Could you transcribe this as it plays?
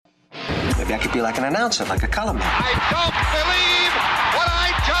Maybe I could be like an announcer, like a colorman. I don't believe what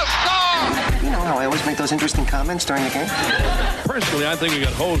I just saw! You know how I always make those interesting comments during the game? Personally, I think we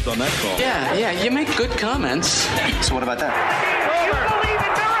got hosed on that call. Yeah, you make good comments. So what about that?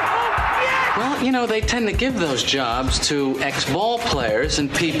 Well, you know, they tend to give those jobs to ex-ball players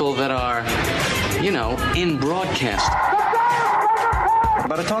and people that are, you know, in broadcast. What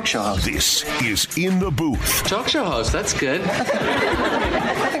about a talk show host? This is In the Booth. Talk show host, that's good.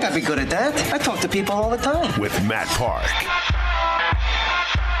 I think I'd be good at that. I talk to people all the time. With Matt Park.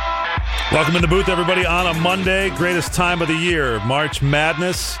 Welcome in the booth, everybody, on a Monday. Greatest time of the year. March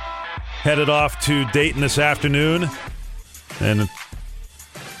Madness. Headed off to Dayton this afternoon. And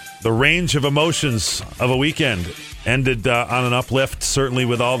the range of emotions of a weekend ended on an uplift, certainly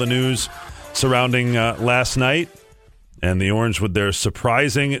with all the news surrounding last night. And the Orange with their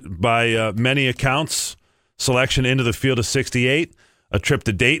surprising, by many accounts, selection into the field of 68. A trip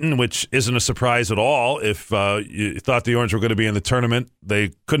to Dayton, which isn't a surprise at all. If you thought the Orange were going to be in the tournament,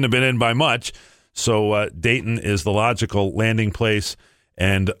 they couldn't have been in by much. So Dayton is the logical landing place.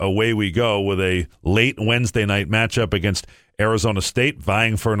 And away we go with a late Wednesday night matchup against Arizona State,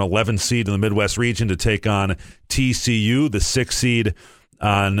 vying for an 11 seed in the Midwest region to take on TCU, the 6 seed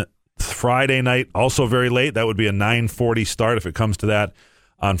on Friday night. Also very late. That would be a 9:40 start if it comes to that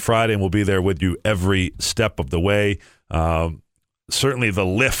on Friday, and we'll be there with you every step of the way. Certainly the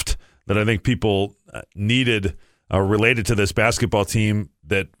lift that I think people needed related to this basketball team,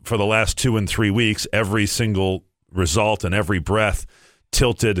 that for the last 2 and 3 weeks, every single result and every breath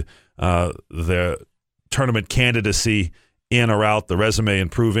tilted the tournament candidacy in or out, the resume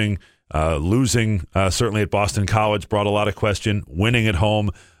improving. Losing certainly at Boston College brought a lot of question. Winning at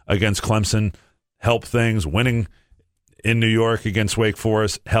home against Clemson helped things. Winning in New York against Wake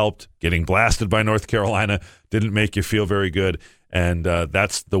Forest helped. Getting blasted by North Carolina didn't make you feel very good. And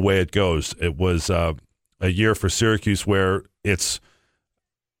that's the way it goes. It was a year for Syracuse where it's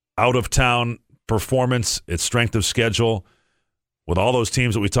out-of-town performance, its strength of schedule, with all those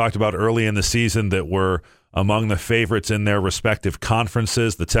teams that we talked about early in the season that were among the favorites in their respective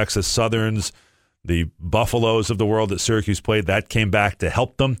conferences, the Texas Southerns, the Buffaloes of the world that Syracuse played, that came back to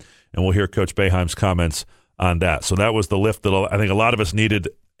help them. And we'll hear Coach Boeheim's comments on that. So that was the lift that I think a lot of us needed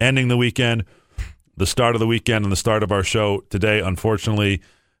ending the weekend. The start of the weekend and the start of our show today, unfortunately,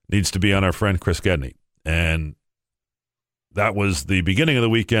 needs to be on our friend Chris Gedney. And that was the beginning of the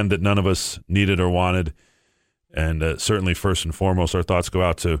weekend that none of us needed or wanted. And certainly, first and foremost, our thoughts go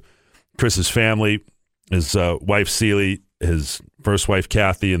out to Chris's family, his wife, Celie, his first wife,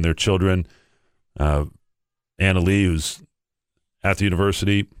 Kathy, and their children, Anna Lee, who's at the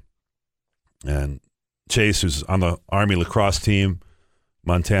university, and Chase, who's on the Army lacrosse team,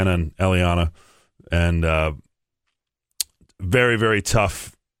 Montana and Eliana. And very, very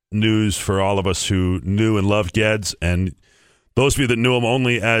tough news for all of us who knew and loved Geds. And those of you that knew him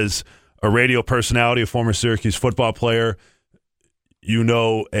only as a radio personality, a former Syracuse football player, you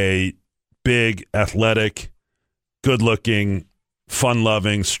know, a big, athletic, good-looking,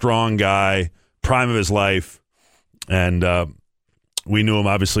 fun-loving, strong guy, prime of his life. And we knew him,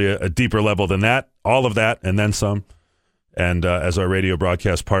 obviously, a deeper level than that, all of that, and then some. And as our radio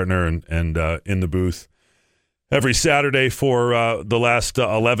broadcast partner and in the booth every Saturday for the last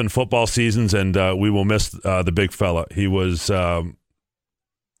 11 football seasons, and we will miss the big fella. He was, full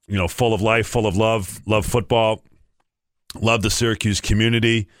of life, full of love football, loved the Syracuse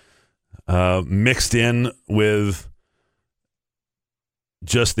community, mixed in with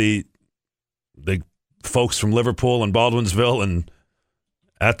just the folks from Liverpool and Baldwinsville and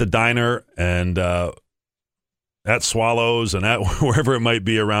at the diner and at Swallows and at wherever it might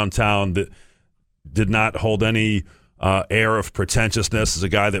be around town, that did not hold any air of pretentiousness. As a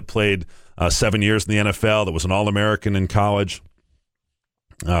guy that played 7 years in the NFL, that was an All-American in college,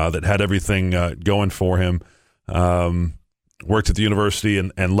 that had everything going for him, worked at the university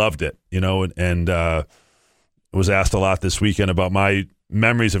and loved it, and was asked a lot this weekend about my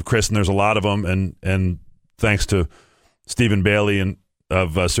memories of Chris, and there's a lot of them, and thanks to Stephen Bailey and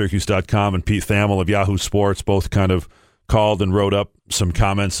of Syracuse.com and Pete Thamel of Yahoo Sports, both kind of called and wrote up some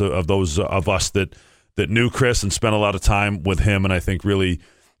comments of those of us that knew Chris and spent a lot of time with him, and I think really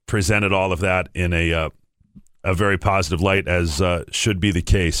presented all of that in a very positive light, as should be the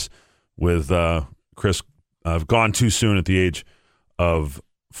case with Chris gone too soon at the age of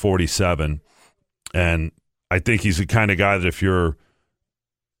 47. And I think he's the kind of guy that if you're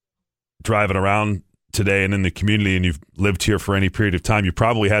driving around today and in the community and you've lived here for any period of time, you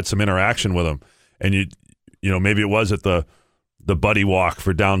probably had some interaction with him. And you know, maybe it was at the buddy walk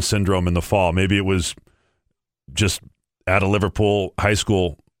for Down syndrome in the fall. Maybe it was just at a Liverpool high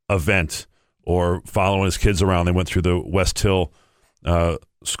school event or following his kids around. They went through the West Hill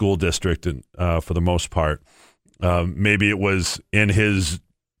school district and, for the most part. Maybe it was in his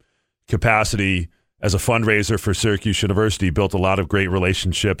capacity as a fundraiser for Syracuse University. He built a lot of great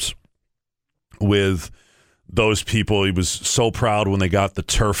relationships with those people. He was so proud when they got the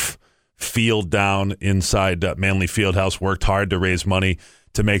turf field down inside Manley Fieldhouse, worked hard to raise money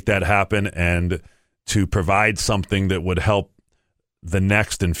to make that happen and to provide something that would help the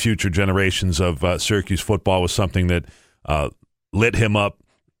next and future generations of Syracuse football. Was something that lit him up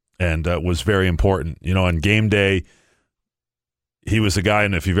and was very important. On game day, he was a guy,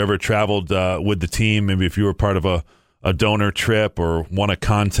 and if you've ever traveled with the team, maybe if you were part of a donor trip or won a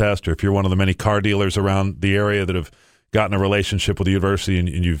contest, or if you're one of the many car dealers around the area that have gotten a relationship with the university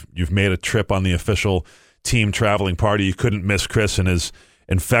and you've made a trip on the official team traveling party, you couldn't miss Chris and his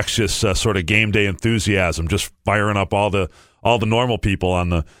infectious sort of game day enthusiasm, just firing up all the normal people on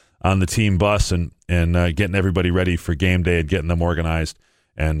the team bus and getting everybody ready for game day and getting them organized.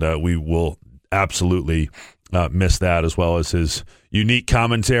 And we will absolutely miss that, as well as his unique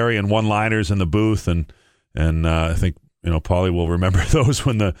commentary and one-liners in the booth. And I think Paulie will remember those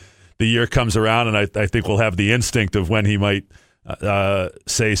when the year comes around, and I think we'll have the instinct of when he might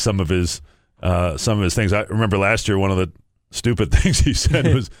say some of his things. I remember last year one of the stupid things he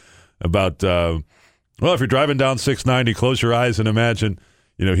said was about if you're driving down 690, close your eyes and imagine.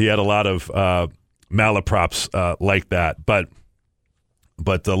 He had a lot of malaprops like that, but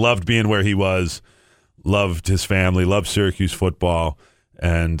loved being where he was, loved his family, loved Syracuse football,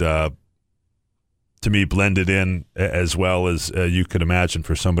 and to me blended in as well as you could imagine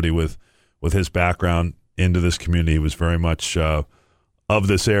for somebody with his background into this community. He was very much of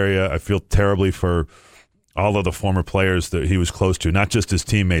this area. I feel terribly for all of the former players that he was close to, not just his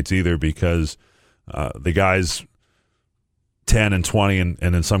teammates either, because the guys 10 and 20 and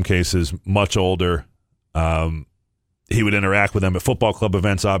in some cases much older, he would interact with them at football club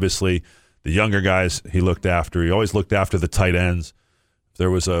events, obviously. The younger guys he looked after. He always looked after the tight ends. If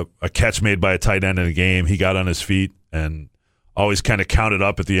there was a catch made by a tight end in a game, he got on his feet and always kind of counted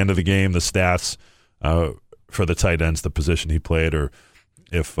up at the end of the game the stats for the tight ends, the position he played, or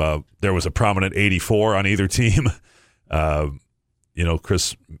if there was a prominent 84 on either team.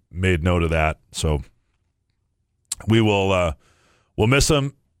 Chris made note of that. So we'll miss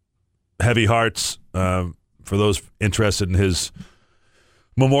him. Heavy hearts. For those interested in his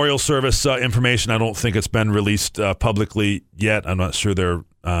memorial service information, I don't think it's been released publicly yet. I'm not sure they're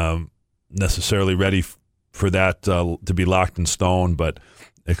necessarily ready for that to be locked in stone, but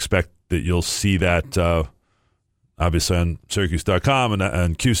expect that you'll see that obviously on Syracuse.com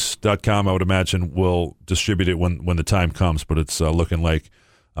and Cuse.com. I would imagine will distribute it when the time comes, but it's looking like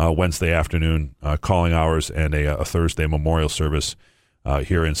Wednesday afternoon calling hours and a Thursday memorial service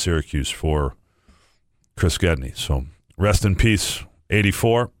here in Syracuse for Chris Gedney. So rest in peace,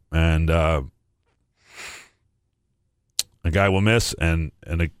 84, and a guy we'll miss, and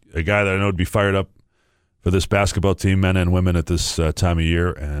a guy that I know would be fired up for this basketball team, men and women, at this time of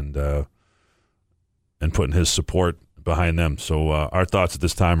year, and putting his support behind them. So our thoughts at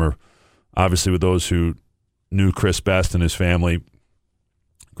this time are obviously with those who knew Chris best and his family.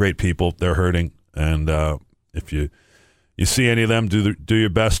 Great people. They're hurting, and if you see any of them, do your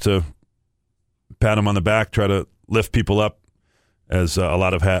best to pat them on the back, try to lift people up, as a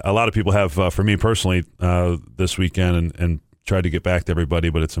lot of people have for me personally this weekend, and tried to get back to everybody,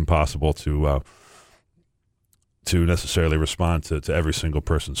 but it's impossible to necessarily respond to every single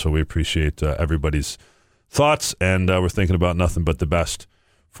person. So we appreciate everybody's thoughts, and we're thinking about nothing but the best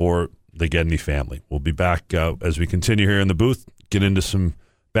for the Gedney family. We'll be back as we continue here in the booth, get into some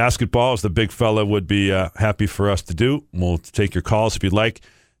basketball, as the big fella would be happy for us to do. We'll take your calls if you'd like,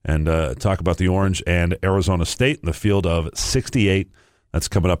 and talk about the Orange and Arizona State in the field of 68. That's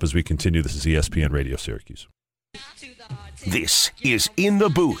coming up as we continue. This is ESPN Radio Syracuse. This is In the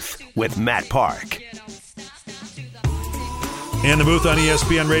Booth with Matt Park. In the booth on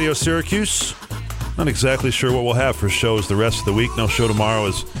ESPN Radio Syracuse. Not exactly sure what we'll have for shows the rest of the week. No show tomorrow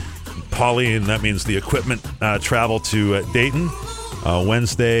is Paulie, and that means the equipment travel to Dayton.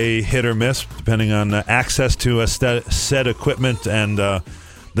 Wednesday, hit or miss, depending on access to said equipment and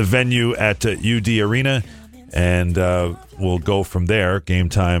the venue at UD Arena, and we'll go from there. Game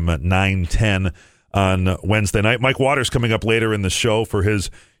time at 9:10 on Wednesday night. Mike Waters coming up later in the show for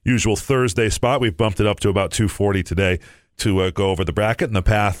his usual Thursday spot. We've bumped it up to about 2:40 today to go over the bracket and the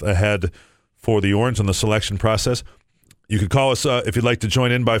path ahead for the Orange and the selection process. You can call us if you'd like to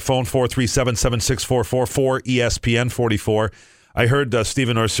join in by phone, 437-7644, ESPN44. I heard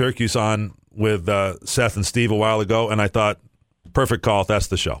Stephen or Syracuse on with Seth and Steve a while ago, and I thought, perfect call. That's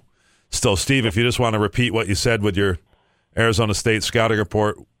the show. still, Steve, if you just want to repeat what you said with your Arizona State scouting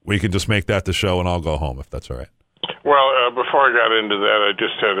report, we can just make that the show, and I'll go home if that's all right. Well, before I got into that, I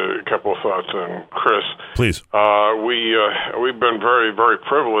just had a couple of thoughts on Chris. Please. We've been very, very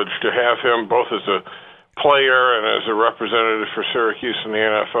privileged to have him both as a player and as a representative for Syracuse in the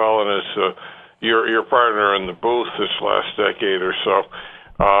NFL, and as your partner in the booth this last decade or so.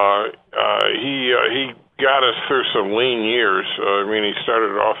 He got us through some lean years. I mean, he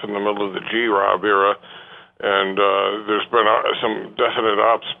started off in the middle of the G-Rob era, and there's been some definite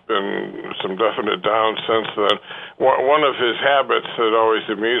ups and some definite downs since then. One of his habits that always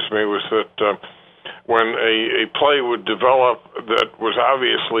amused me was that when a play would develop that was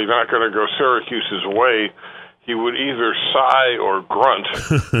obviously not going to go Syracuse's way, he would either sigh or grunt,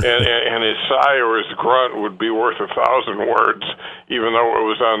 and his sigh or his grunt would be worth 1,000 words, even though it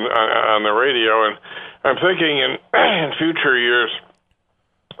was on the radio. And I'm thinking in future years,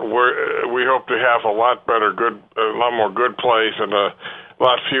 we hope to have a lot more good plays and a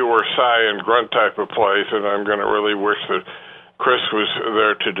lot fewer sigh and grunt type of plays. And I'm going to really wish that Chris was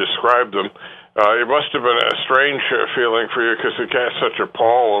there to describe them. It must have been a strange feeling for you because it cast such a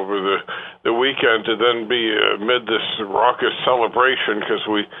pall over the weekend to then be amid this raucous celebration because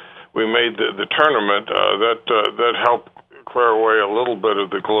we made the tournament. That helped clear away a little bit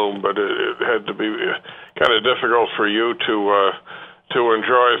of the gloom, but it had to be kind of difficult for you to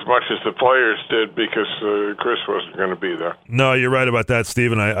enjoy as much as the players did because Chris wasn't going to be there. No, you're right about that,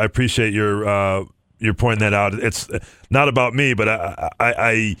 Stephen. I appreciate your pointing that out. It's not about me, but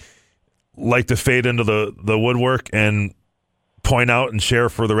I like to fade into the woodwork and point out and share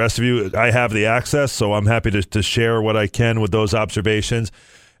for the rest of you. I have the access, so I'm happy to share what I can with those observations.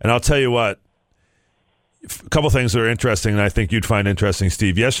 And I'll tell you what, a couple things that are interesting and I think you'd find interesting,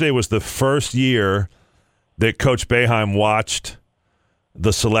 Steve. Yesterday was the first year that Coach Boeheim watched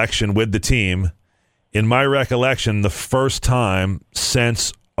the selection with the team. In my recollection, the first time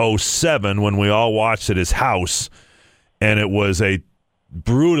since 2007 when we all watched at his house, and it was a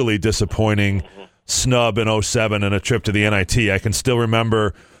brutally disappointing snub in 2007 and a trip to the NIT. I can still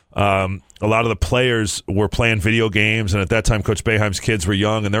remember a lot of the players were playing video games, and at that time Coach Boeheim's kids were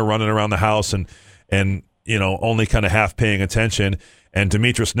young, and they're running around the house and only kind of half paying attention. And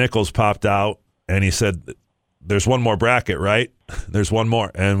Demetrius Nichols popped out, and he said, "There's one more bracket, right? There's one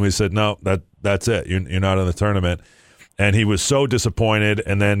more." And we said, "No, that's it. You're not in the tournament." And he was so disappointed,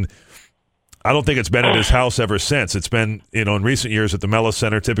 and then I don't think it's been at his house ever since. It's been, in recent years at the Mello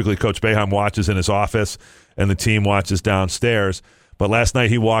Center. Typically, Coach Boeheim watches in his office, and the team watches downstairs. But last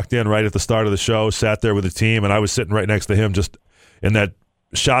night he walked in right at the start of the show, sat there with the team, and I was sitting right next to him just in that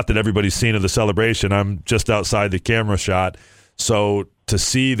shot that everybody's seen of the celebration. I'm just outside the camera shot. So to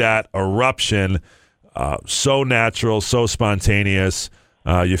see that eruption, so natural, so spontaneous,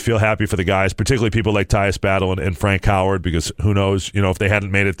 you feel happy for the guys, particularly people like Tyus Battle and Frank Howard, because who knows, if they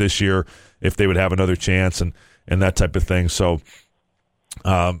hadn't made it this year, if they would have another chance and that type of thing. So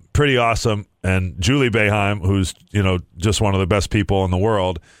pretty awesome. And Julie Boeheim, who's, just one of the best people in the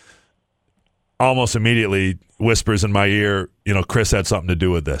world, almost immediately whispers in my ear, Chris had something to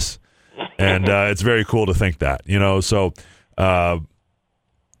do with this. And it's very cool to think that, So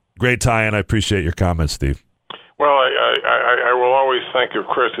great tie-in. I appreciate your comments, Steve. Well, I will always think of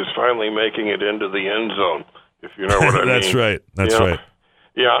Chris as finally making it into the end zone, if you know what I mean. That's right. That's right.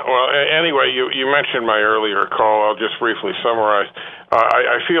 Yeah, well, anyway, you mentioned my earlier call. I'll just briefly summarize.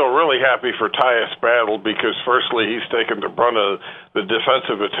 I feel really happy for Tyus Battle because, firstly, he's taken the brunt of the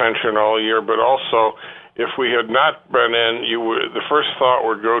defensive attention all year, but also, if we had not been in, the first thought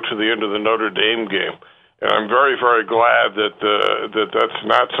would go to the end of the Notre Dame game. And I'm very, very glad that that's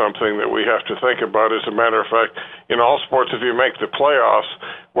not something that we have to think about. As a matter of fact, in all sports, if you make the playoffs,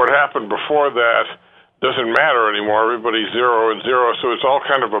 what happened before that doesn't matter anymore. Everybody's 0-0, so it's all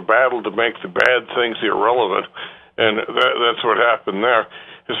kind of a battle to make the bad things irrelevant, and that's what happened there.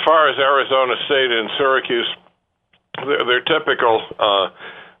 As far as Arizona State and Syracuse, they're typical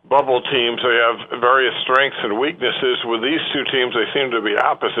bubble teams. They have various strengths and weaknesses. With these two teams, they seem to be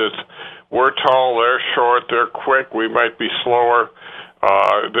opposites. We're tall, they're short, they're quick, we might be slower.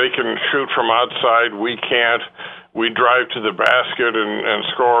 They can shoot from outside, we can't. We drive to the basket and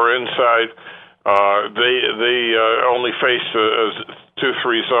score inside. They only faced a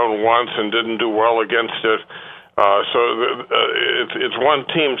 2-3 zone once and didn't do well against it. So it's one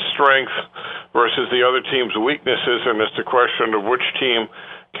team's strength versus the other team's weaknesses, and it's a question of which team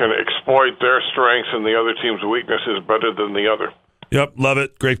can exploit their strengths and the other team's weaknesses better than the other. Yep, love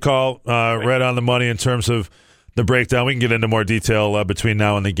it. Great call. Right on the money in terms of the breakdown. We can get into more detail between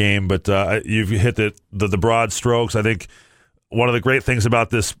now and the game, but you've hit the broad strokes. I think one of the great things about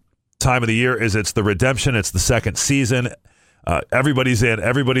this time of the year is it's the redemption. It's the second season. Everybody's in.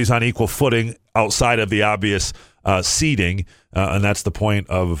 Everybody's on equal footing outside of the obvious seeding, and that's the point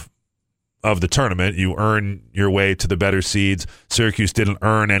of the tournament. You earn your way to the better seeds. Syracuse didn't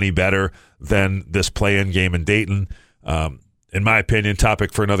earn any better than this play-in game in Dayton. In my opinion,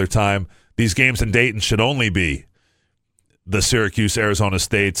 topic for another time, these games in Dayton should only be the Syracuse, Arizona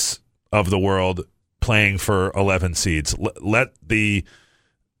States of the world playing for 11 seeds. Let the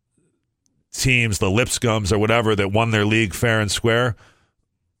teams, the Lipscombs or whatever that won their league fair and square,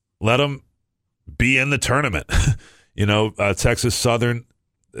 let them be in the tournament. Texas Southern,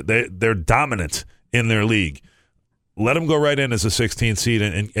 they're dominant in their league. Let them go right in as a 16 seed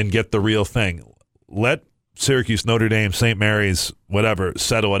and get the real thing. Let Syracuse, Notre Dame, St. Mary's, whatever,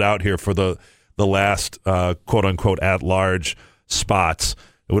 settle it out here for the last quote-unquote at-large spots.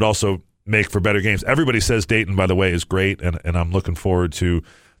 It would also make for better games. Everybody says Dayton, by the way, is great, and I'm looking forward to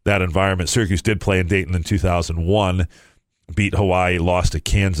that environment. Syracuse did play in Dayton in 2001, beat Hawaii, lost to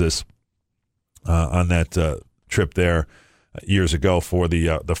Kansas on that trip there years ago for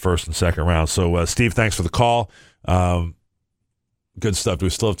the first and second round. So, Steve, thanks for the call. Good stuff. Do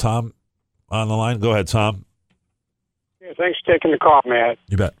we still have Tom on the line? Go ahead, Tom. Yeah, thanks for taking the call, Matt.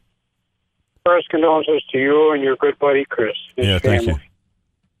 You bet. First, condolences to you and your good buddy Chris. Yeah, thank you.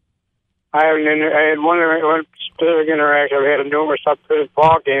 I had one specific interaction. I've had numerous up-to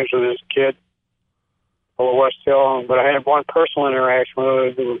ball games with this kid over West Hill, but I had one personal interaction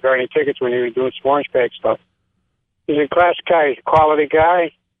with him regarding tickets when he was doing some orange bag stuff. He's a class guy. He's a quality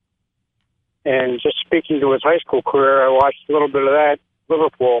guy. And just speaking to his high school career, I watched a little bit of that.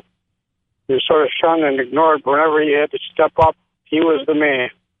 Liverpool. He was sort of shunned and ignored. Whenever he had to step up, he was the man.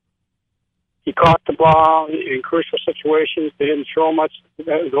 He caught the ball in crucial situations. They didn't show much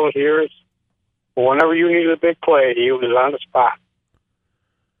those years. But whenever you needed a big play, he was on the spot.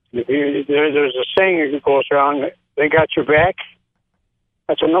 There's a saying that goes around, they got your back.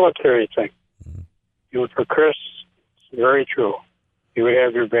 That's a military thing. For Chris, it's very true. He would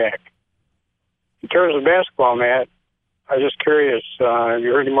have your back. In terms of basketball, Matt, I was just curious. Have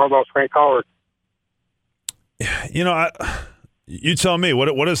you heard any more about Frank Howard? You tell me.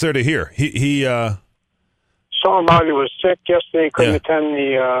 What is there to hear? He Something about he was sick yesterday. Couldn't attend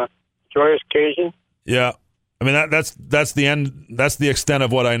the joyous occasion. Yeah, I mean that's the end. That's the extent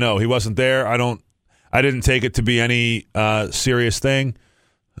of what I know. He wasn't there. I didn't take it to be any serious thing.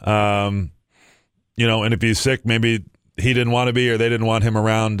 And if he's sick, maybe he didn't want to be, or they didn't want him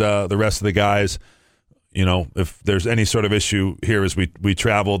around the rest of the guys. If there's any sort of issue here as we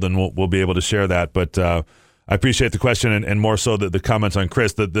travel, then we'll be able to share that. But I appreciate the question and more so the comments on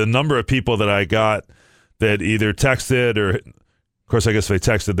Chris. The number of people that I got that either texted or, of course, I guess if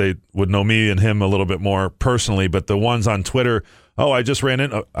they texted, they would know me and him a little bit more personally. But the ones on Twitter, I just ran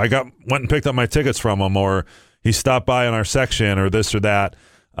in, went and picked up my tickets from him, or he stopped by in our section, or this or that.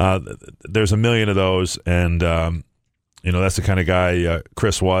 There's a million of those, and that's the kind of guy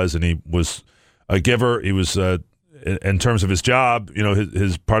Chris was, and he was a giver. He was, in terms of his job,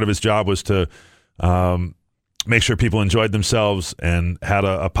 his part of his job was to make sure people enjoyed themselves and had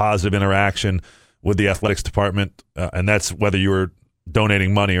a positive interaction with the athletics department, and that's whether you were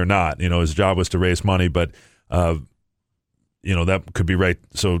donating money or not. His job was to raise money, but that could be right.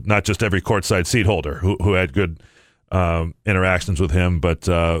 So not just every courtside seat holder who had good interactions with him, but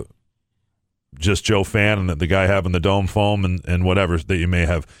just Joe Fan and the guy having the dome foam and whatever that you may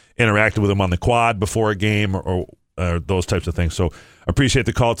have interacted with him on the quad before a game or those types of things. So appreciate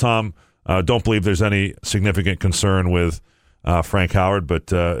the call, Tom. Don't believe there's any significant concern with Frank Howard,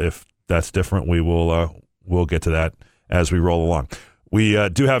 but if that's different, we'll get to that as we roll along. We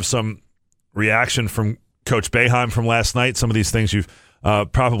do have some reaction from Coach Boeheim from last night. Some of these things you've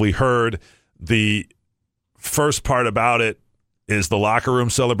probably heard. The first part about it is the locker room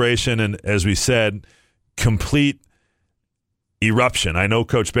celebration, and as we said, complete eruption. I know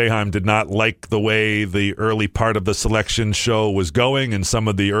Coach Boeheim did not like the way the early part of the selection show was going and some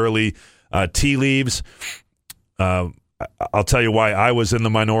of the early tea leaves. I'll tell you why I was in the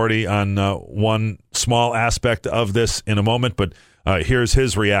minority on one small aspect of this in a moment, but here's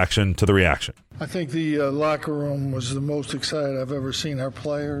his reaction to the reaction. I think the locker room was the most excited I've ever seen our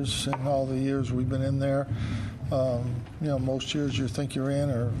players in all the years we've been in there. Most years you think you're in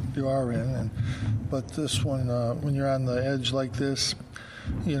or you are in, but this one, when you're on the edge like this,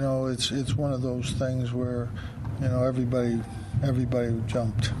 it's one of those things where, everybody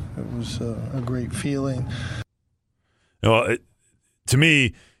jumped. It was a great feeling. To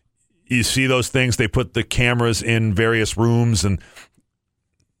me, you see those things. They put the cameras in various rooms, and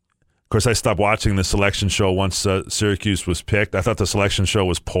course, I stopped watching the selection show once Syracuse was picked. I thought the selection show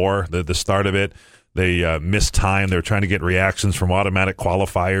was poor, the start of it. They missed time. They were trying to get reactions from automatic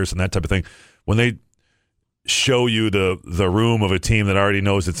qualifiers and that type of thing. When they show you the room of a team that already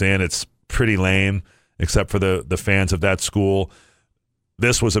knows it's in, it's pretty lame, except for the fans of that school.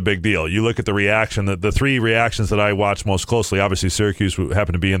 This was a big deal. You look at the reaction, the three reactions that I watched most closely, obviously Syracuse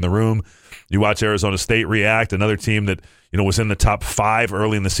happened to be in the room. You watch Arizona State react, another team that was in the top 5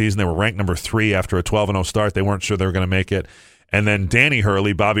 early in the season. They were ranked number 3 after a 12-0 start. They weren't sure they were going to make it. And then Danny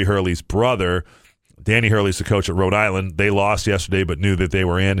Hurley, Bobby Hurley's brother, Danny Hurley's the coach at Rhode Island. They lost yesterday but knew that they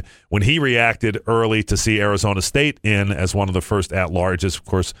were in. When he reacted early to see Arizona State in as one of the first at-larges, of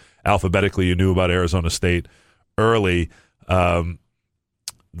course, alphabetically you knew about Arizona State early.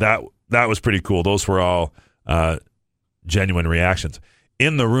 That was pretty cool. Those were all genuine reactions.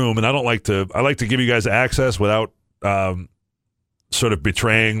 In the room, and I like to give you guys access without sort of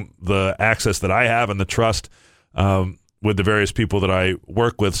betraying the access that I have and the trust with the various people that I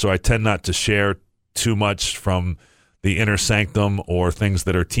work with, so I tend not to share too much from the inner sanctum or things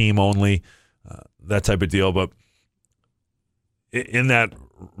that are team only, that type of deal. But in that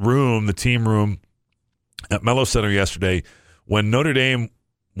room, the team room at Mello Center yesterday, when Notre Dame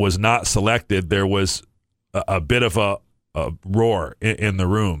was not selected, there was a bit of a roar in the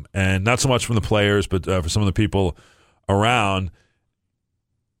room, and not so much from the players, but for some of the people around.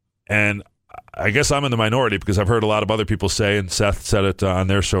 And I guess I'm in the minority because I've heard a lot of other people say, and Seth said it on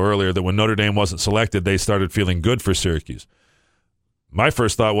their show earlier, that when Notre Dame wasn't selected, they started feeling good for Syracuse. My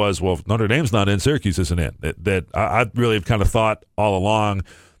first thought was, well, if Notre Dame's not in, Syracuse isn't in. That I really have kind of thought all along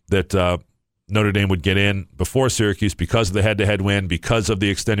that Notre Dame would get in before Syracuse because of the head-to-head win, because of the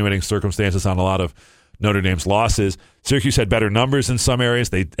extenuating circumstances on a lot of Notre Dame's losses. Syracuse had better numbers in some areas.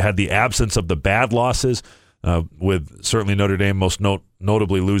 They had the absence of the bad losses, with certainly Notre Dame most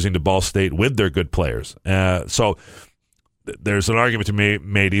notably losing to Ball State with their good players. So there's an argument to be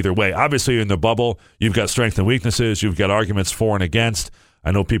made either way. Obviously, in the bubble, you've got strengths and weaknesses. You've got arguments for and against.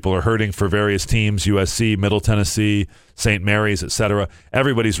 I know people are hurting for various teams, USC, Middle Tennessee, St. Mary's, etc.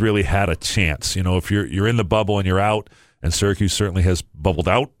 Everybody's really had a chance. If you're in the bubble and you're out, and Syracuse certainly has bubbled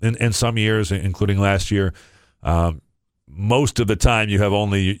out in some years, including last year, most of the time you have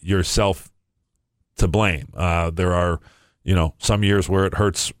only yourself to blame. There are, some years where it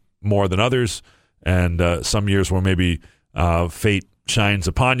hurts more than others, and some years where maybe fate shines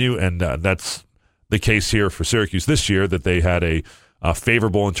upon you, and that's the case here for Syracuse this year, that they had a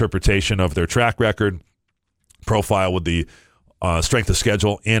favorable interpretation of their track record profile with the strength of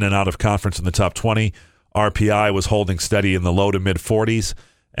schedule in and out of conference in the top 20. RPI was holding steady in the low to mid 40s,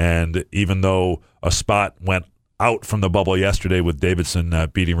 and even though a spot went out from the bubble yesterday with Davidson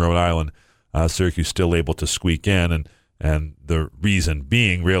beating Rhode Island, Syracuse still able to squeak in, and the reason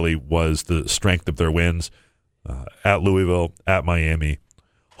being really was the strength of their wins at Louisville, at Miami,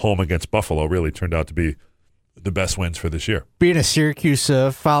 home against Buffalo really turned out to be the best wins for this year. Being a Syracuse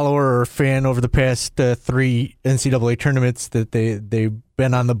follower or fan over the past 3 NCAA tournaments that they've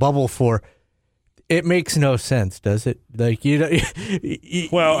been on the bubble for, it makes no sense, does it?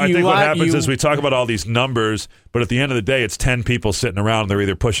 Well, I think what happens is we talk about all these numbers, but at the end of the day, it's 10 people sitting around. They're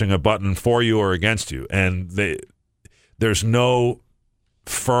either pushing a button for you or against you, and there's no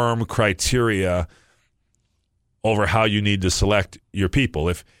firm criteria over how you need to select your people.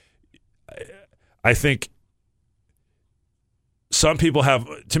 I think some people have,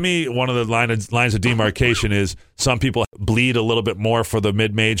 to me, one of the lines of demarcation is some people bleed a little bit more for the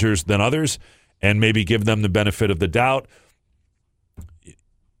mid-majors than others, and maybe give them the benefit of the doubt.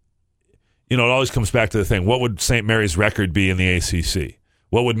 It always comes back to the thing, what would St. Mary's record be in the ACC?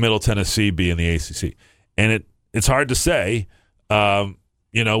 What would Middle Tennessee be in the ACC? And it's hard to say,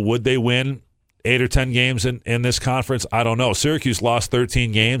 would they win 8 or 10 games in this conference? I don't know. Syracuse lost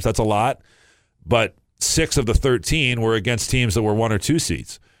 13 games. That's a lot. But 6 of the 13 were against teams that were 1 or 2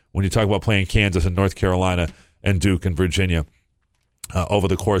 seeds. When you talk about playing Kansas and North Carolina and Duke and Virginia over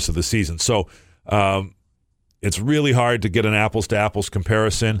the course of the season. So it's really hard to get an apples-to-apples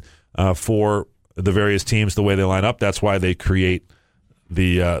comparison for the various teams the way they line up. That's why they create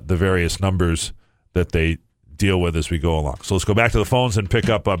the various numbers that they deal with as we go along. So let's go back to the phones and pick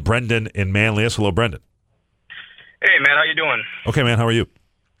up Brendan in Manlius. Hello, Brendan. Hey, man. How you doing? Okay, man. How are you?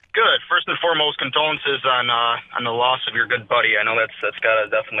 Good. First and foremost, condolences on the loss of your good buddy. I know that's got to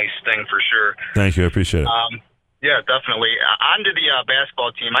definitely sting for sure. Thank you. I appreciate it. Yeah, definitely. On to the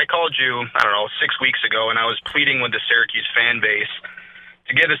basketball team. I called you, 6 weeks ago, and I was pleading with the Syracuse fan base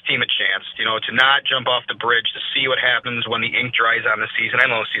to give this team a chance, to not jump off the bridge, to see what happens when the ink dries on the season. I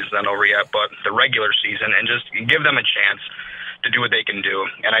know the season's not over yet, but the regular season, and just give them a chance to do what they can do.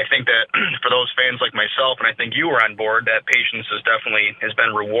 And I think that for those fans like myself, and I think you were on board, that patience has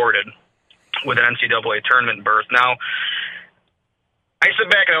been rewarded with an NCAA tournament berth. Now, I sit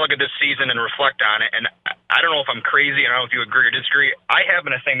back and I look at this season and reflect on it, and I don't know if I'm crazy, and I don't know if you agree or disagree. I happen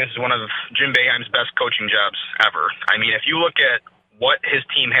to think this is one of Jim Boeheim's best coaching jobs ever. I mean, if you look at what his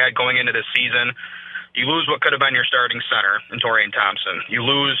team had going into this season, you lose what could have been your starting center in Torian Thompson. You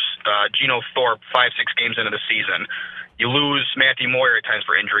lose Geno Thorpe 5-6 games into the season. You lose Matthew Moyer at times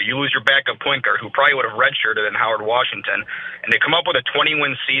for injury. You lose your backup point guard, who probably would have redshirted in Howard Washington. And to come up with a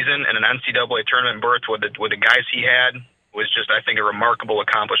 20-win season and an NCAA tournament berth with the guys he had was just, I think, a remarkable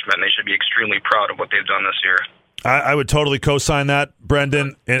accomplishment, and they should be extremely proud of what they've done this year. I would totally co-sign that,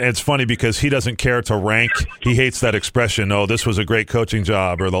 Brendan. And it's funny because he doesn't care to rank. He hates that expression, oh, this was a great coaching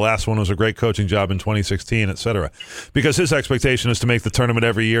job, or the last one was a great coaching job in 2016, et cetera. Because his expectation is to make the tournament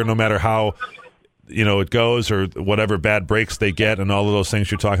every year, no matter how it goes or whatever bad breaks they get and all of those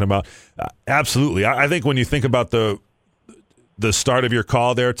things you're talking about. Absolutely. I think when you think about the start of your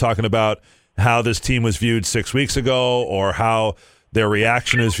call there, talking about how this team was viewed 6 weeks ago or how their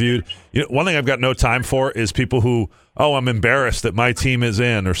reaction is viewed. One thing I've got no time for is people who, I'm embarrassed that my team is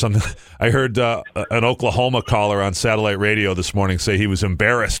in or something. I heard an Oklahoma caller on satellite radio this morning say he was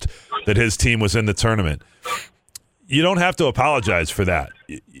embarrassed that his team was in the tournament. You don't have to apologize for that,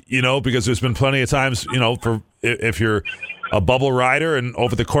 because there's been plenty of times, for if you're a bubble rider and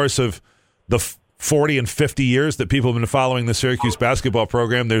over the course of the 40 and 50 years that people have been following the Syracuse basketball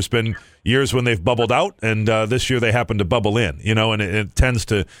program, there's been years when they've bubbled out, and this year they happen to bubble in, and it tends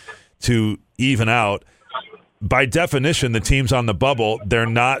to even out. By definition, the teams on the bubble, they're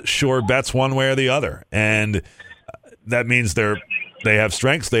not sure bets one way or the other, and that means they have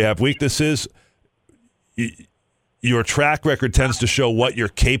strengths, they have weaknesses. Your track record tends to show what you're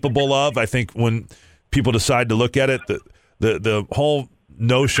capable of. I think when people decide to look at it, the whole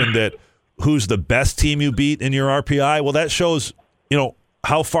notion that who's the best team you beat in your RPI, well, that shows,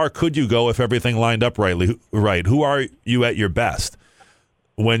 how far could you go if everything lined up right? Who are you at your best?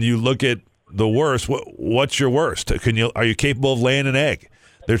 When you look at the worst, what's your worst? Are you capable of laying an egg?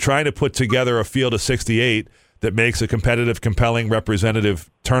 They're trying to put together a field of 68 that makes a competitive, compelling, representative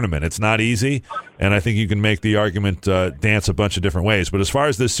tournament. It's not easy, and I think you can make the argument dance a bunch of different ways. But as far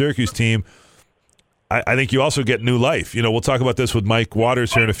as this Syracuse team, I think you also get new life. We'll talk about this with Mike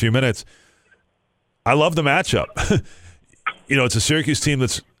Waters here in a few minutes. I love the matchup. It's a Syracuse team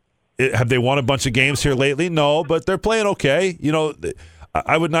have they won a bunch of games here lately? No, but they're playing okay.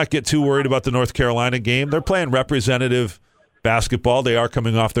 I would not get too worried about the North Carolina game. They're playing representative basketball. They are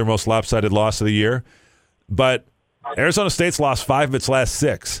coming off their most lopsided loss of the year. But Arizona State's lost 5 of its last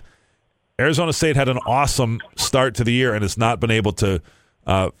 6. Arizona State had an awesome start to the year and has not been able to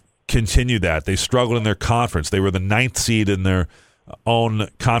continue that. They struggled in their conference. They were the 9th seed in their own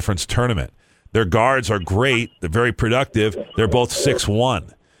conference tournament. Their guards are great. They're very productive. They're both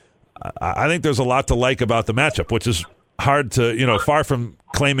 6'1". I think there's a lot to like about the matchup, which is hard to, far from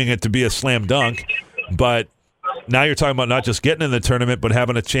claiming it to be a slam dunk. But now you're talking about not just getting in the tournament, but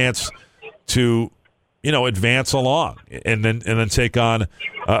having a chance to, advance along and then take on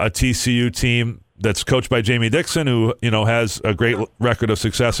a TCU team that's coached by Jamie Dixon, who, has a great record of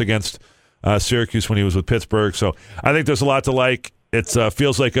success against Syracuse when he was with Pittsburgh. So I think there's a lot to like. It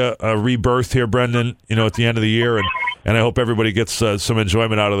feels like a rebirth here, Brendan, at the end of the year, and I hope everybody gets some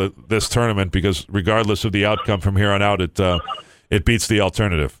enjoyment out of this tournament because regardless of the outcome from here on out, it beats the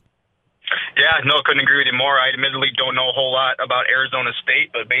alternative. Yeah, no, couldn't agree with you more. I admittedly don't know a whole lot about Arizona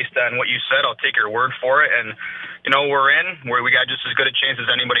State, but based on what you said, I'll take your word for it. And, we're in, where we got just as good a chance as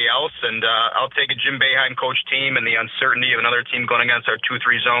anybody else, and I'll take a Jim Boeheim coach team and the uncertainty of another team going against our 2-3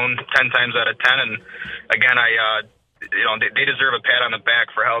 zone 10 times out of 10. And, again, they deserve a pat on the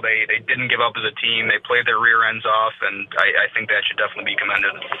back for how they didn't give up as a team. They played their rear ends off, and I think that should definitely be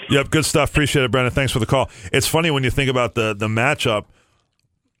commended. Yep, good stuff. Appreciate it, Brendan. Thanks for the call. It's funny when you think about the matchup.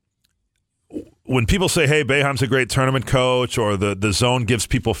 When people say, hey, Boeheim's a great tournament coach or the zone gives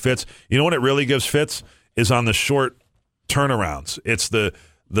people fits, you know what it really gives fits is on the short turnarounds. It's the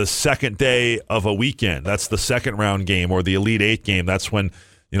second day of a weekend. That's the second round game or the Elite Eight game. That's when,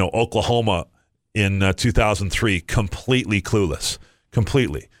 Oklahoma in 2003, completely clueless,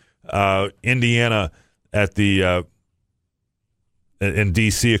 completely. Indiana at the in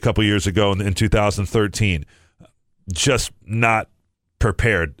D.C. a couple years ago in 2013, just not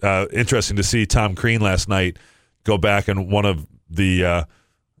prepared. Interesting to see Tom Crean last night go back, and one of the I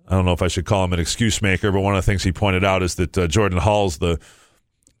don't know if I should call him an excuse maker, but one of the things he pointed out is that Jordan Hall's the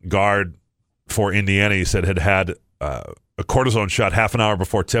guard for Indiana, he said had a cortisone shot half an hour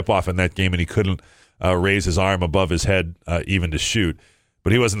before tip-off in that game, and he couldn't raise his arm above his head even to shoot.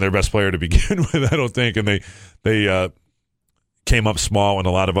 But he wasn't their best player to begin with, I don't think, and they came up small in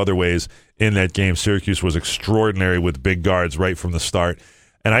a lot of other ways in that game. Syracuse was extraordinary with big guards right from the start.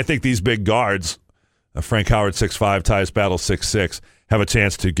 And I think these big guards, Frank Howard 6'5", Tyus Battle 6'6", have a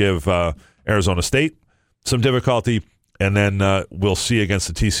chance to give Arizona State some difficulty. And then we'll see against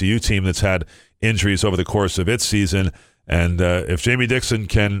the TCU team that's had injuries over the course of its season. And if Jamie Dixon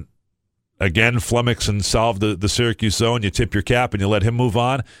can, again, flummox and solve the Syracuse zone, you tip your cap and you let him move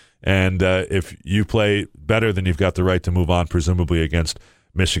on. And if you play better, then you've got the right to move on, presumably against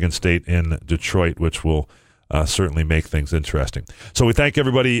Michigan State in Detroit, which will certainly make things interesting. So we thank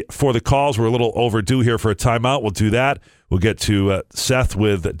everybody for the calls. We're a little overdue here for a timeout. We'll do that. We'll get to Seth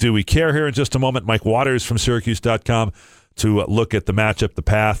with Do We Care here in just a moment. Mike Waters from Syracuse.com to look at the matchup, the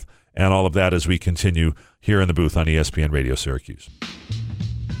path, and all of that as we continue here in the booth on ESPN Radio Syracuse.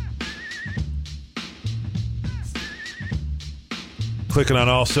 Clicking on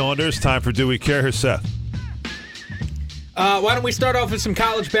all cylinders. Time for Do We Care? Here's Seth. Why don't we start off with some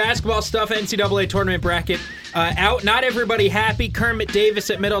college basketball stuff? NCAA tournament bracket out. Not everybody happy. Kermit Davis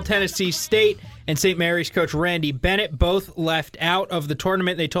at Middle Tennessee State and St. Mary's coach Randy Bennett both left out of the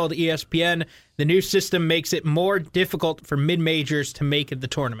tournament. They told ESPN the new system makes it more difficult for mid-majors to make the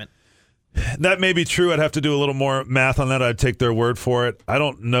tournament. That may be true. I'd have to do a little more math on that. I'd take their word for it. I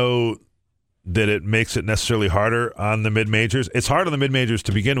don't know that it makes it necessarily harder on the mid-majors. It's hard on the mid-majors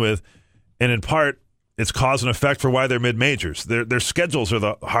to begin with, and in part, it's cause and effect for why they're mid-majors. Their schedules are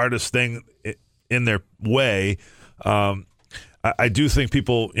the hardest thing in their way. I do think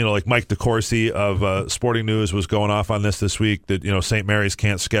people, like Mike DeCourcy of Sporting News was going off on this week that, St. Mary's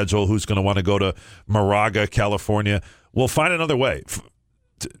can't schedule who's going to want to go to Moraga, California. We'll find another way.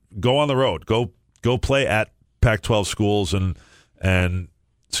 Go on the road. Go play at Pac-12 schools and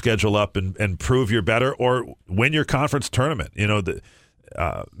schedule up and prove you're better or win your conference tournament.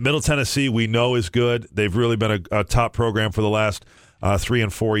 Middle Tennessee we know is good. They've really been a top program for the last 3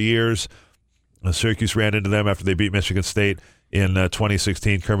 and 4 years. Syracuse ran into them after they beat Michigan State in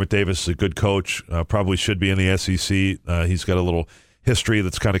 2016. Kermit Davis is a good coach, probably should be in the SEC. He's got a little history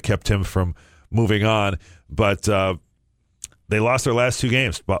that's kind of kept him from moving on. But they lost their last 2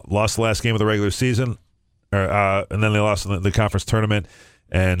 games. Lost the last game of the regular season, and then they lost in the conference tournament.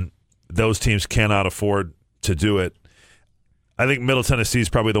 And those teams cannot afford to do it. I think Middle Tennessee is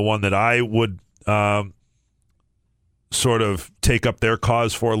probably the one that I would sort of take up their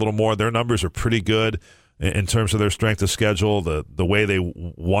cause for a little more. Their numbers are pretty good in terms of their strength of schedule, the way they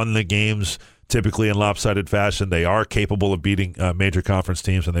won the games typically in lopsided fashion. They are capable of beating major conference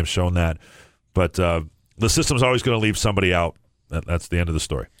teams, and they've shown that. But the system's always going to leave somebody out. That's the end of the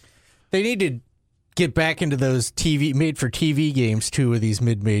story. They need to get back into those made-for-TV games, too, with these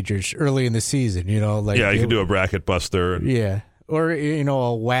mid-majors early in the season. You can do a bracket buster. Yeah. Or, a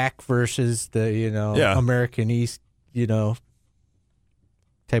WAC versus the, American East,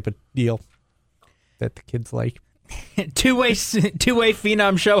 type of deal that the kids like. Two-way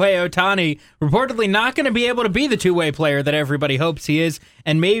phenom Shohei Ohtani reportedly not going to be able to be the two-way player that everybody hopes he is,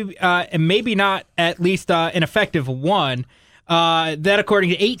 and maybe not at least an effective one. That according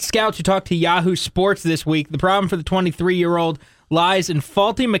to 8 scouts who talked to Yahoo Sports this week. The problem for the 23-year-old lies in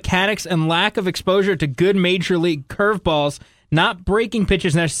faulty mechanics and lack of exposure to good major league curveballs, not breaking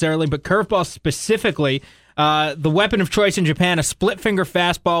pitches necessarily, but curveballs specifically. The weapon of choice in Japan, a split-finger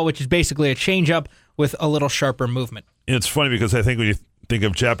fastball, which is basically a changeup with a little sharper movement. It's funny because I think when you think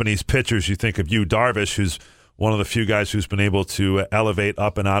of Japanese pitchers, you think of Yu Darvish, who's one of the few guys who's been able to elevate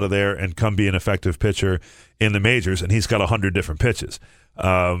up and out of there and come be an effective pitcher in the majors, and he's got 100 different pitches.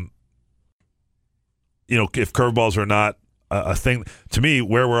 If curveballs are not a thing, to me,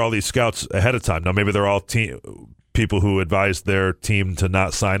 where were all these scouts ahead of time? Now, maybe they're all people who advised their team to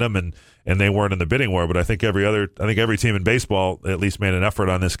not sign him, and they weren't in the bidding war. But I think every team in baseball at least made an effort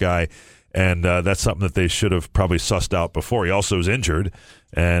on this guy, and that's something that they should have probably sussed out before. He also was injured,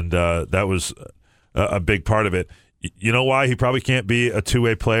 and that was a big part of it. You know why he probably can't be a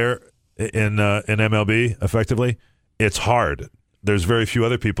two-way player in MLB effectively? It's hard. There's very few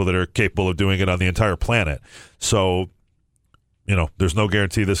other people that are capable of doing it on the entire planet. So, there's no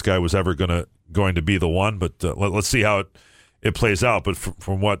guarantee this guy was ever going to be the one. But let's see how it plays out. But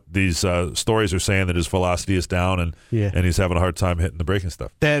from what these stories are saying, that his velocity is down and he's having a hard time hitting the breaking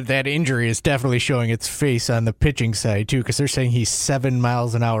stuff. That injury is definitely showing its face on the pitching side too, because they're saying he's 7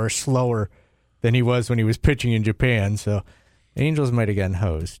 miles an hour slower than he was when he was pitching in Japan. So Angels might have gotten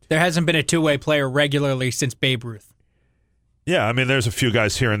hosed. There hasn't been a two-way player regularly since Babe Ruth. Yeah, I mean, there's a few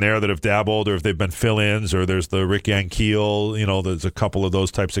guys here and there that have dabbled, or if they've been fill-ins, or there's the Rick Ankiel, there's a couple of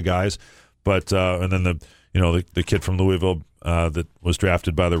those types of guys. But and then the kid from Louisville that was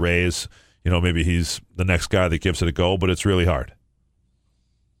drafted by the Rays, maybe he's the next guy that gives it a go, but it's really hard.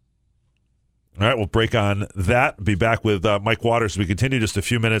 All right, we'll break on that. Be back with Mike Waters as we continue just a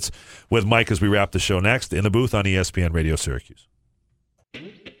few minutes with Mike as we wrap the show next in the booth on ESPN Radio Syracuse.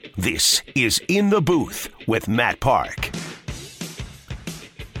 This is In the Booth with Matt Park.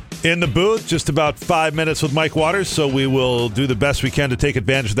 In the booth, just about 5 minutes with Mike Waters, so we will do the best we can to take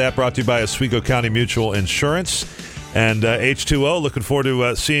advantage of that. Brought to you by Oswego County Mutual Insurance and H2O. Looking forward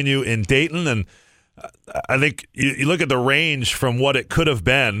to seeing you in Dayton. And I think you look at the range from what it could have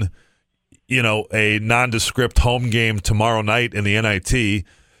been, a nondescript home game tomorrow night in the NIT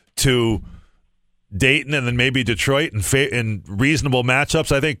to Dayton and then maybe Detroit in reasonable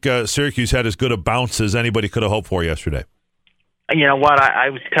matchups. I think Syracuse had as good a bounce as anybody could have hoped for yesterday. You know what? I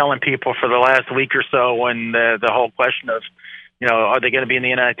was telling people for the last week or so when the whole question of, are they going to be in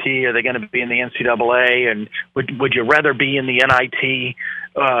the NIT? Are they going to be in the NCAA? And would you rather be in the NIT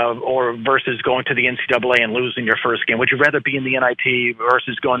or versus going to the NCAA and losing your first game? Would you rather be in the NIT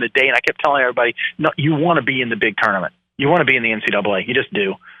versus going to Dayton? I kept telling everybody, no, you want to be in the big tournament. You want to be in the NCAA. You just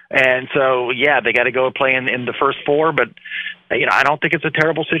do. And so, they got to go play in the first four. But, I don't think it's a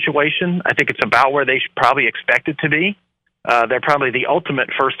terrible situation. I think it's about where they should probably expect it to be. They're probably the ultimate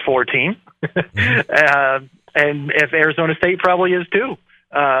first four team. And if Arizona State probably is too.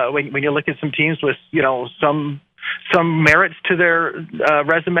 When you look at some teams with, some merits to their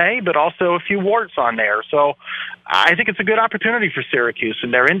resume, but also a few warts on there. So I think it's a good opportunity for Syracuse,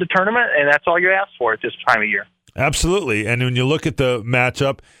 and they're in the tournament, and that's all you ask for at this time of year. Absolutely. And when you look at the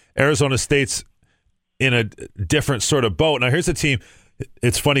matchup, Arizona State's in a different sort of boat. Now, here's a team.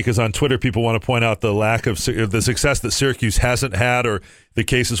 It's funny because on Twitter, people want to point out the lack of the success that Syracuse hasn't had, or the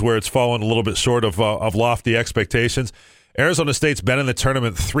cases where it's fallen a little bit short of lofty expectations. Arizona State's been in the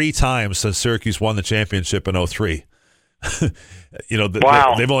tournament 3 times since Syracuse won the championship in 2003.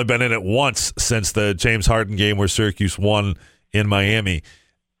 Wow. They've only been in it once since the James Harden game where Syracuse won in Miami.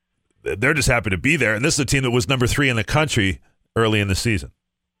 They're just happy to be there, and this is a team that was number 3 in the country early in the season.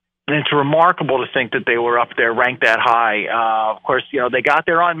 And it's remarkable to think that they were up there ranked that high. Of course, they got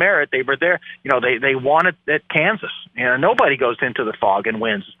there on merit. They were there. They won it at Kansas. Nobody goes into the Fog and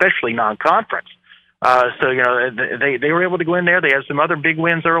wins, especially non-conference. So they were able to go in there. They had some other big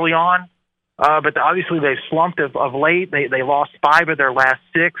wins early on. But obviously they've slumped of late. They lost 5 of their last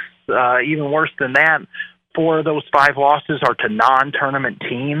 6. Even worse than that, 4 of those 5 losses are to non-tournament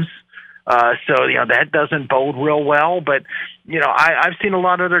teams. So that doesn't bode real well. But, I've seen a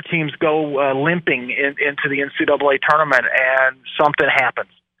lot of other teams go limping into the NCAA tournament, and something happens.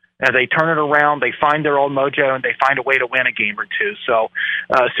 And they turn it around, they find their old mojo, and they find a way to win a game or two. So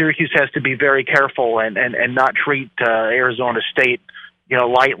Syracuse has to be very careful and not treat Arizona State,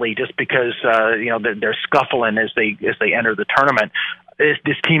 lightly just because, they're scuffling as they enter the tournament.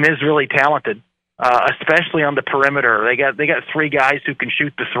 This team is really talented, especially on the perimeter. They got 3 guys who can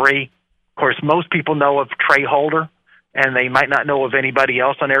shoot the 3. Of course, most people know of Trey Holder, and they might not know of anybody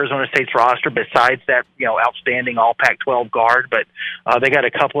else on Arizona State's roster besides that, outstanding all Pac-12 guard. But they got a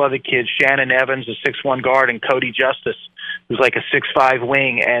couple other kids, Shannon Evans, a 6'1" guard, and Cody Justice, who's like a 6'5"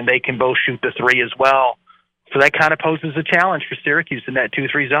 wing, and they can both shoot the 3 as well. So that kind of poses a challenge for Syracuse in that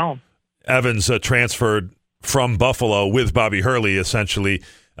 2-3 zone. Evans transferred from Buffalo with Bobby Hurley, essentially,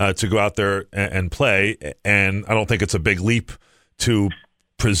 to go out there and play. And I don't think it's a big leap to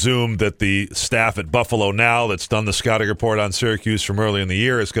presume that the staff at Buffalo now that's done the scouting report on Syracuse from early in the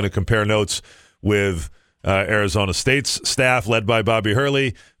year is going to compare notes with Arizona State's staff led by Bobby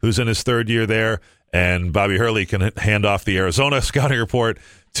Hurley, who's in his 3rd year there. And Bobby Hurley can hand off the Arizona scouting report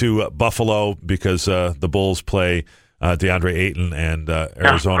to Buffalo because the Bulls play DeAndre Ayton and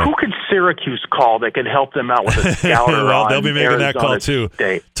Arizona. Now, who could Syracuse call that could help them out with a scouter? Well, they'll be making Arizona that call too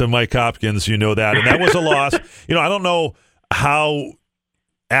State. To Mike Hopkins. You know that. And that was a loss. I don't know how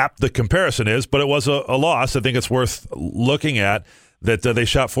apt the comparison is, but it was a loss. I think it's worth looking at that they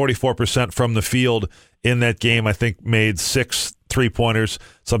shot 44% from the field in that game. I think made 6 3-pointers,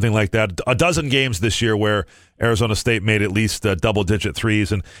 something like that. A dozen games this year where Arizona State made at least double-digit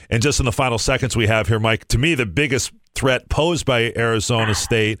threes. And just in the final seconds we have here, Mike, to me the biggest threat posed by Arizona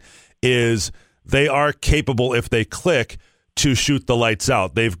State is they are capable, if they click, to shoot the lights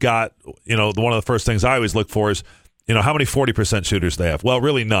out. They've got, one of the first things I always look for is, how many 40% shooters they have? Well,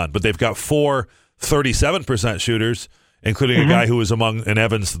 really none, but they've got 4 37% shooters, including a guy who was among, in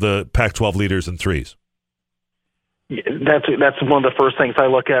Evans, the Pac-12 leaders in threes. That's one of the first things I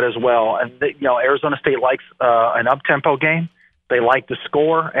look at as well. And, Arizona State likes an up-tempo game. They like to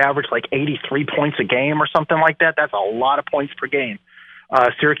score, average like 83 points a game or something like that. That's a lot of points per game.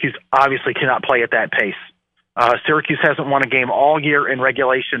 Syracuse obviously cannot play at that pace. Syracuse hasn't won a game all year in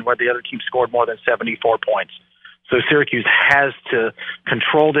regulation where the other team scored more than 74 points. So Syracuse has to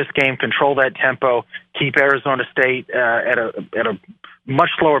control this game, control that tempo, keep Arizona State at a much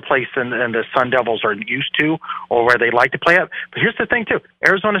slower place than the Sun Devils are used to or where they like to play at. But here's the thing, too.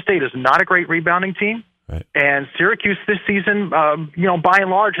 Arizona State is not a great rebounding team. Right. And Syracuse this season, by and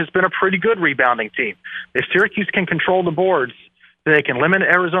large, has been a pretty good rebounding team. If Syracuse can control the boards, they can limit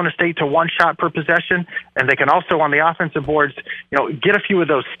Arizona State to one shot per possession, and they can also, on the offensive boards, get a few of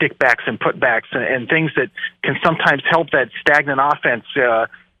those stickbacks and putbacks and things that can sometimes help that stagnant offense,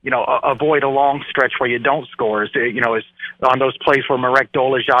 avoid a long stretch where you don't score. Is on those plays where Marek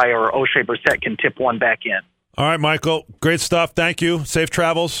Dolezaj or O'Shea Brissett can tip one back in. All right, Michael, great stuff. Thank you. Safe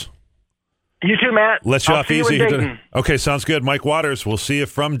travels. You too, Matt. Let you I'll off see easy. You in Dayton. Okay, sounds good. Mike Waters, we'll see you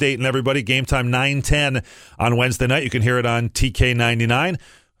from Dayton, everybody. Game time 9:10 on Wednesday night. You can hear it on TK99.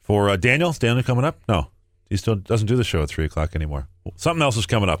 For Daniel coming up? No, he still doesn't do the show at 3 o'clock anymore. Something else is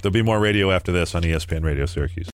coming up. There'll be more radio after this on ESPN Radio Syracuse.